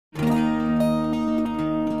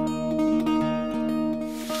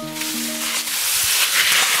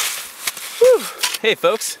Hey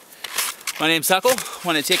folks, my name's Huckle. I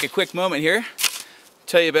want to take a quick moment here to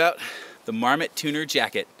tell you about the Marmot Tuner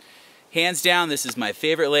jacket. Hands down, this is my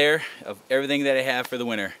favorite layer of everything that I have for the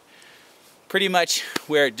winter. Pretty much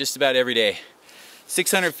wear it just about every day.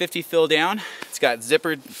 650 fill down. It's got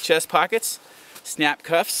zippered chest pockets, snap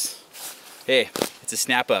cuffs. Hey, it's a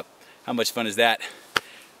snap up. How much fun is that?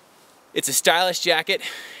 It's a stylish jacket.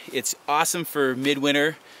 It's awesome for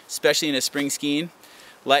midwinter, especially in a spring skiing.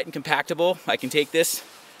 Light and compactable. I can take this,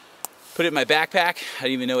 put it in my backpack. I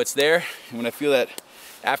don't even know it's there. And when I feel that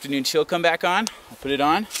afternoon chill come back on, I'll put it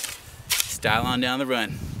on, style on down the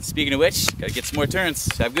run. Speaking of which, gotta get some more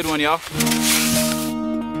turns. Have a good one, y'all.